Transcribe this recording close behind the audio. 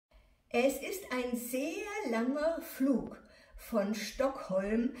Es ist ein sehr langer Flug von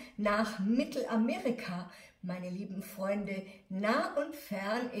Stockholm nach Mittelamerika, meine lieben Freunde, nah und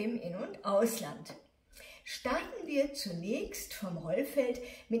fern im In- und Ausland. Starten wir zunächst vom Rollfeld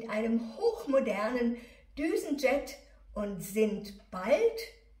mit einem hochmodernen Düsenjet und sind bald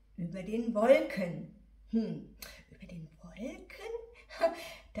über den Wolken. Über den Wolken?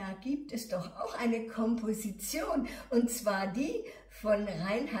 Da gibt es doch auch eine Komposition, und zwar die von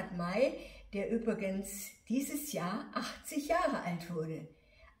Reinhard May, der übrigens dieses Jahr 80 Jahre alt wurde.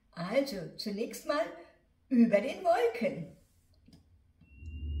 Also zunächst mal über den Wolken.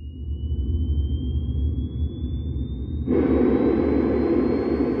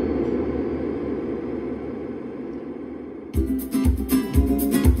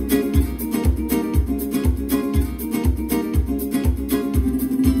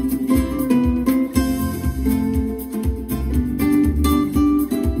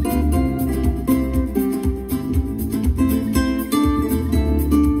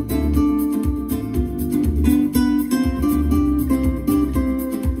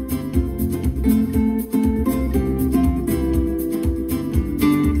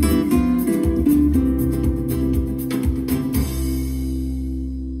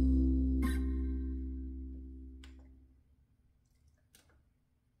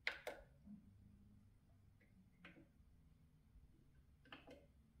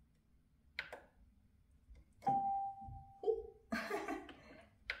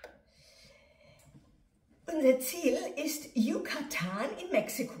 Unser Ziel ist Yucatan in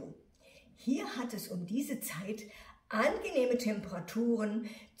Mexiko. Hier hat es um diese Zeit angenehme Temperaturen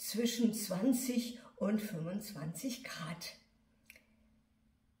zwischen 20 und 25 Grad.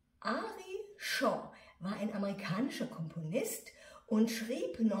 Ari Shaw war ein amerikanischer Komponist und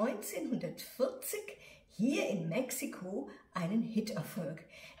schrieb 1940 hier in Mexiko einen Hiterfolg,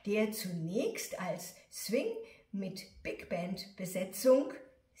 der zunächst als Swing mit Big Band Besetzung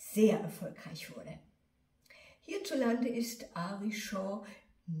sehr erfolgreich wurde. Hierzulande ist Ari Shaw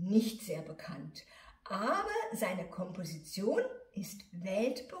nicht sehr bekannt, aber seine Komposition ist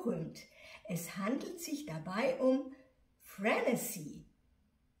weltberühmt. Es handelt sich dabei um Frenesi.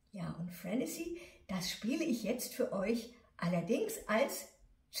 Ja, und Frenesi, das spiele ich jetzt für euch allerdings als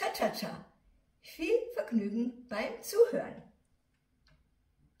Cha-Cha-Cha. Viel Vergnügen beim Zuhören.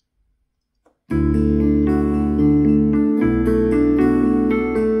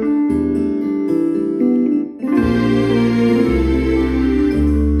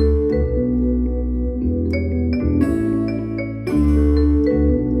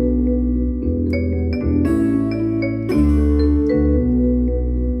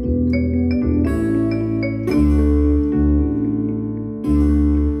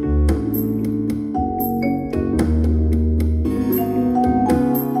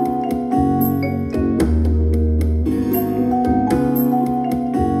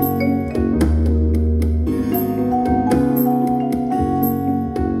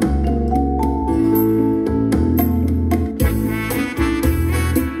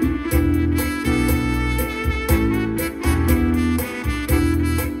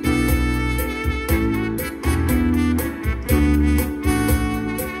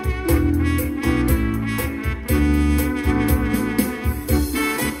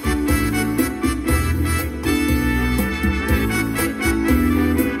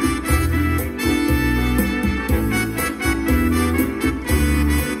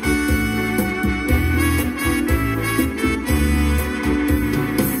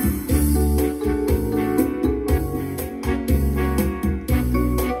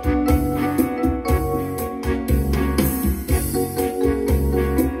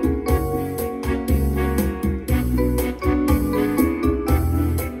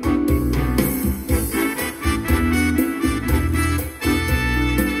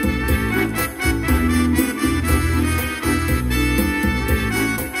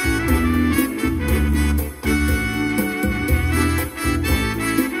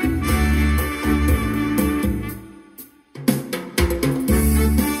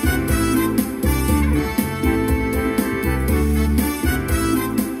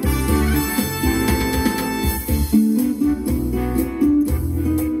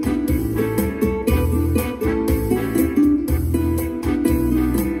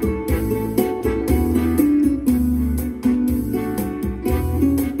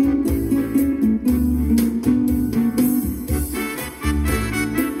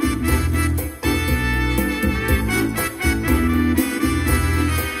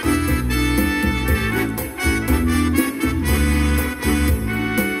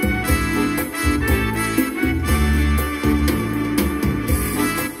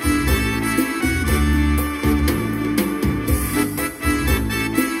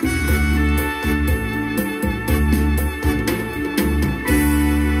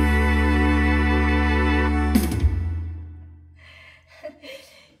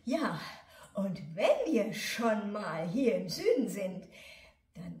 Ja, und wenn wir schon mal hier im Süden sind,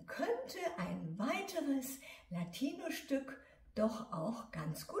 dann könnte ein weiteres Latino-Stück doch auch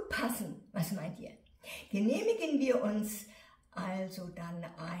ganz gut passen. Was meint ihr? Genehmigen wir uns also dann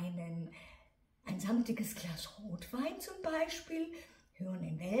ein samtiges Glas Rotwein zum Beispiel, hören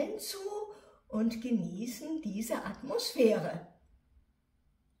den Wellen zu und genießen diese Atmosphäre.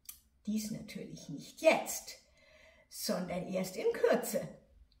 Dies natürlich nicht jetzt, sondern erst in Kürze.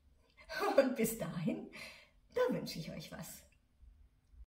 Und bis dahin, da wünsche ich euch was.